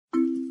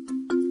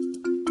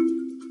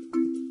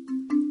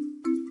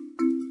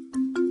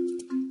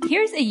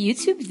Here's a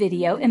YouTube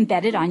video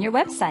embedded on your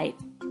website.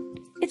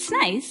 It's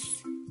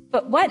nice,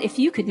 but what if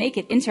you could make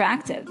it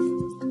interactive?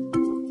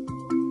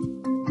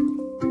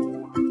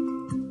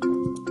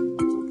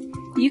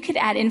 You could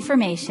add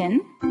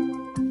information,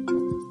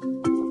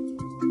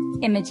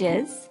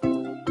 images,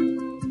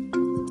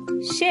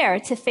 share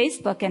to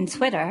Facebook and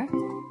Twitter,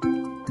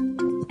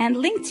 and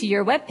link to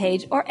your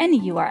webpage or any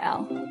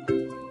URL.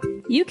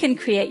 You can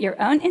create your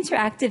own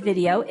interactive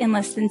video in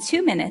less than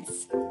 2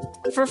 minutes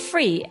for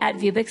free at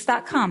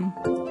Viewbix.com.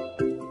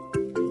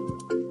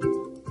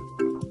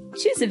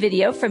 Choose a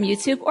video from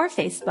YouTube or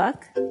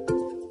Facebook,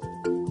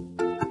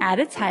 add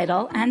a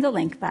title and a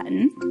link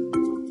button.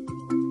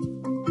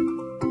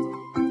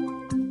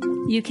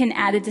 You can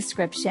add a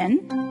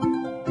description,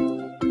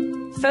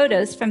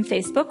 photos from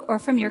Facebook or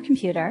from your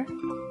computer,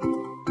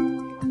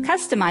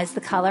 customize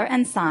the color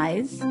and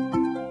size,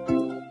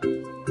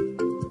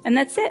 and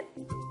that's it.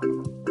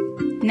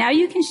 Now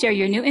you can share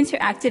your new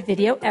interactive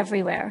video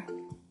everywhere,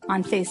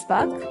 on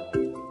Facebook,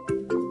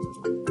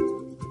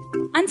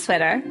 on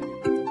Twitter,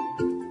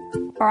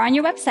 or on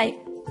your website.